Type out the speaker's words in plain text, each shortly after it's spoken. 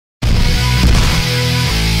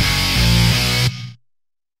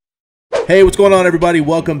Hey, what's going on, everybody?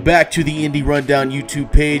 Welcome back to the Indie Rundown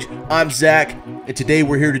YouTube page. I'm Zach, and today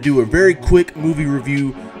we're here to do a very quick movie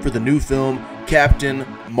review for the new film, Captain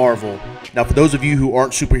Marvel. Now, for those of you who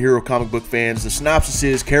aren't superhero comic book fans, the synopsis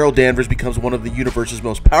is Carol Danvers becomes one of the universe's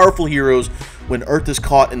most powerful heroes when Earth is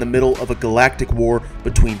caught in the middle of a galactic war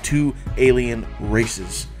between two alien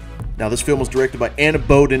races. Now, this film was directed by Anna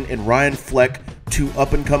Boden and Ryan Fleck, two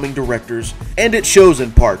up-and-coming directors, and it shows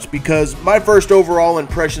in parts, because my first overall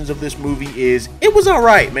impressions of this movie is, it was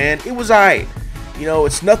alright, man. It was alright. You know,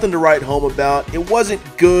 it's nothing to write home about. It wasn't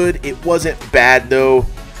good. It wasn't bad, though.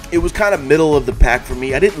 It was kind of middle of the pack for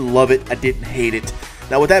me. I didn't love it. I didn't hate it.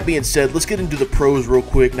 Now, with that being said, let's get into the pros real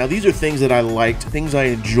quick. Now, these are things that I liked, things I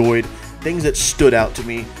enjoyed, things that stood out to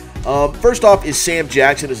me. First off is Sam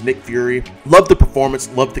Jackson as Nick Fury. Loved the performance,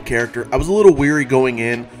 loved the character. I was a little weary going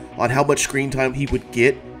in on how much screen time he would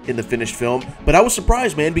get in the finished film, but I was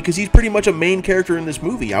surprised, man, because he's pretty much a main character in this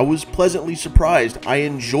movie. I was pleasantly surprised. I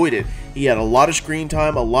enjoyed it. He had a lot of screen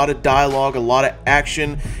time, a lot of dialogue, a lot of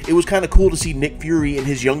action. It was kind of cool to see Nick Fury in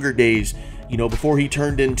his younger days, you know, before he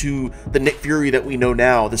turned into the Nick Fury that we know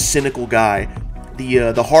now, the cynical guy,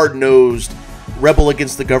 the hard-nosed rebel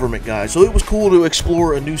against the government guy. So it was cool to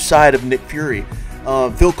explore a new side of Nick Fury.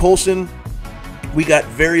 Phil Coulson, we got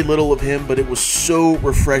very little of him, but it was so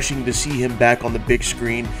refreshing to see him back on the big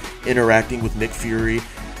screen interacting with Nick Fury.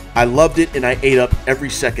 I loved it, and I ate up every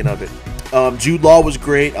second of it. Jude Law was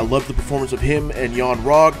great. I loved the performance of him and Jan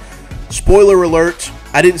Rog. Spoiler alert,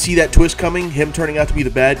 I didn't see that twist coming, him turning out to be the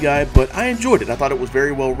bad guy, but I enjoyed it. I thought it was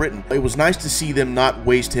very well written. It was nice to see them not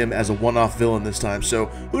waste him as a one-off villain this time, so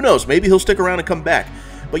who knows, maybe he'll stick around and come back.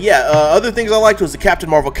 But yeah, other things I liked was the Captain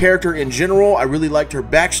Marvel character in general. I really liked her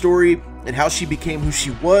backstory and how she became who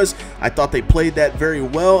she was. I thought they played that very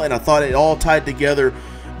well, and I thought it all tied together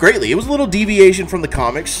greatly. It was a little deviation from the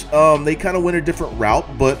comics. They kind of went a different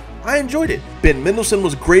route, but I enjoyed it. Ben Mendelsohn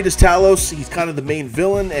was great as Talos. He's kind of the main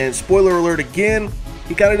villain, and spoiler alert again,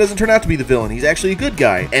 he kind of doesn't turn out to be the villain. He's actually a good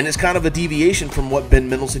guy, and it's kind of a deviation from what Ben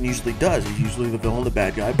Mendelsohn usually does. He's usually the villain, the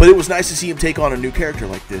bad guy, but it was nice to see him take on a new character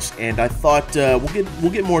like this, and I thought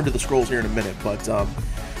we'll get more into the Skrulls here in a minute, but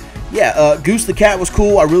yeah, Goose the cat was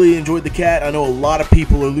cool. I really enjoyed the cat. I know a lot of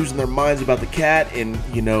people are losing their minds about the cat and,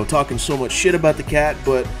 you know, talking so much shit about the cat,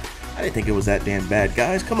 but I didn't think it was that damn bad,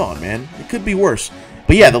 guys. Come on, man. It could be worse.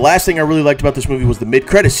 But yeah, the last thing I really liked about this movie was the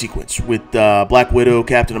mid-credit sequence with Black Widow,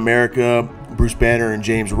 Captain America, Bruce Banner, and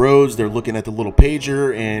James Rhodes. They're looking at the little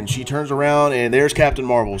pager, and she turns around, and there's Captain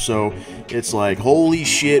Marvel. So it's like, holy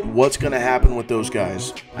shit, what's going to happen with those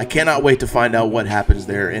guys? I cannot wait to find out what happens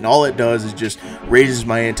there, and all it does is just raises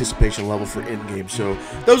my anticipation level for Endgame. So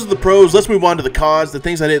those are the pros. Let's move on to the cons, the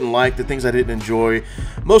things I didn't like, the things I didn't enjoy.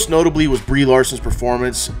 Most notably was Brie Larson's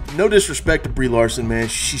performance. No disrespect to Brie Larson, man.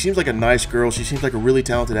 She seems like a nice girl. She seems like a really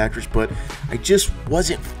talented actress, but I just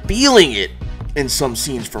wasn't feeling it in some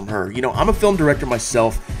scenes from her. You know, I'm a film director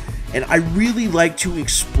myself, and I really like to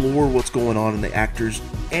explore what's going on in the actors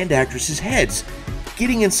and actresses' heads.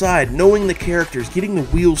 Getting inside, knowing the characters, getting the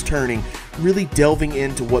wheels turning, really delving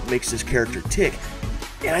into what makes this character tick.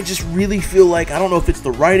 And I just really feel like, I don't know if it's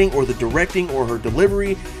the writing or the directing or her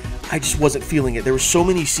delivery, I just wasn't feeling it. There were so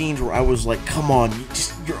many scenes where I was like, come on,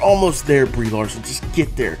 you're almost there, Brie Larson, just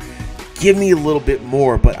get there. Give me a little bit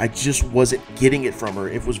more, but I just wasn't getting it from her.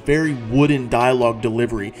 It was very wooden dialogue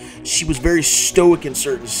delivery. She was very stoic in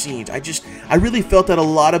certain scenes. I really felt that a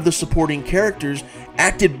lot of the supporting characters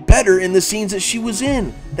acted better in the scenes that she was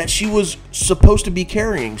in, that she was supposed to be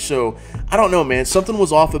carrying. So, I don't know, man. Something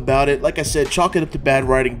was off about it. Like I said, chalk it up to bad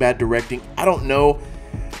writing, bad directing. I don't know.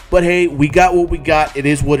 But hey, we got what we got. It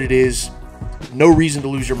is what it is. No reason to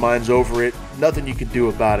lose your minds over it. Nothing you can do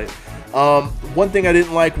about it. One thing I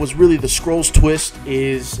didn't like was really the Skrulls twist,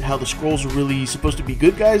 is how the Skrulls are really supposed to be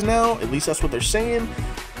good guys now. At least that's what they're saying.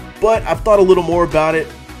 But I've thought a little more about it.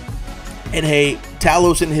 And hey,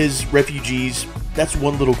 Talos and his refugees, that's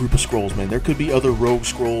one little group of Skrulls, man. There could be other rogue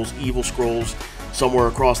Skrulls, evil Skrulls, somewhere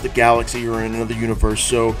across the galaxy or in another universe.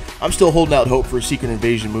 So I'm still holding out hope for a Secret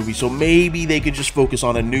Invasion movie. So maybe they could just focus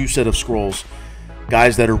on a new set of Skrulls.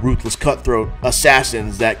 Guys that are ruthless, cutthroat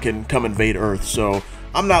assassins that can come invade Earth. So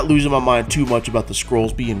I'm not losing my mind too much about the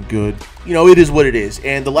Skrulls being good. You know, it is what it is.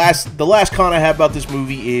 And the last con I have about this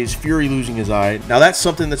movie is Fury losing his eye. Now, that's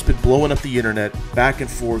something that's been blowing up the internet back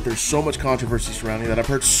and forth. There's so much controversy surrounding that. I've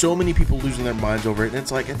heard so many people losing their minds over it. And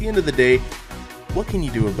it's like, at the end of the day, what can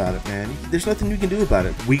you do about it, man? There's nothing you can do about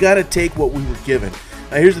it. We got to take what we were given.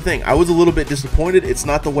 Now, here's the thing. I was a little bit disappointed. It's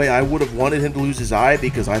not the way I would have wanted him to lose his eye,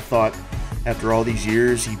 because I thought after all these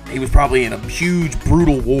years, he was probably in a huge,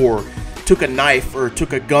 brutal war took a knife or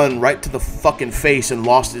took a gun right to the fucking face and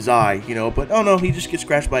lost his eye, you know, but oh no, he just gets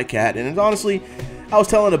scratched by a cat. And honestly, I was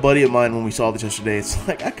telling a buddy of mine when we saw this yesterday, it's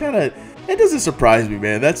like, it doesn't surprise me,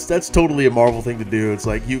 man. That's totally a Marvel thing to do. It's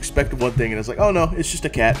like, you expect one thing and it's like, oh no, it's just a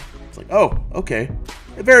cat. It's like, oh, okay.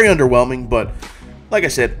 Very underwhelming, but like I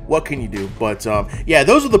said, what can you do? But yeah,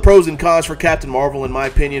 those are the pros and cons for Captain Marvel in my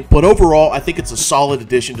opinion. But overall, I think it's a solid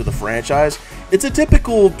addition to the franchise. It's a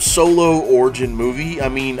typical solo origin movie. I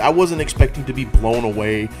mean, I wasn't expecting to be blown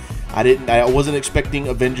away. I wasn't expecting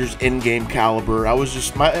Avengers Endgame caliber. I was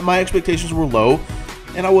just, my expectations were low,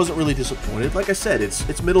 and I wasn't really disappointed. Like I said,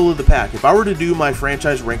 it's middle of the pack. If I were to do my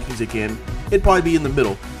franchise rankings again, it'd probably be in the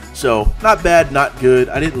middle. So, not bad, not good.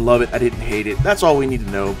 I didn't love it, I didn't hate it. That's all we need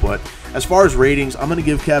to know. But as far as ratings, I'm going to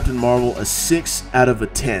give Captain Marvel a 6 out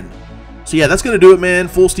of 10. So yeah, that's going to do it, man.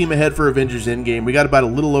 Full steam ahead for Avengers Endgame. We got about a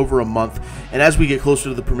little over a month, and as we get closer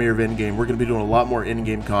to the premiere of Endgame, we're going to be doing a lot more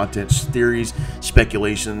in-game content, theories,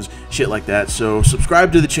 speculations, shit like that. So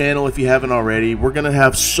subscribe to the channel if you haven't already. We're going to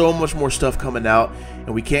have so much more stuff coming out,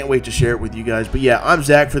 and we can't wait to share it with you guys. But yeah, I'm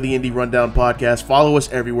Zach for the Indie Rundown Podcast. Follow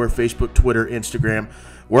us everywhere, Facebook, Twitter, Instagram.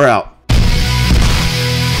 We're out.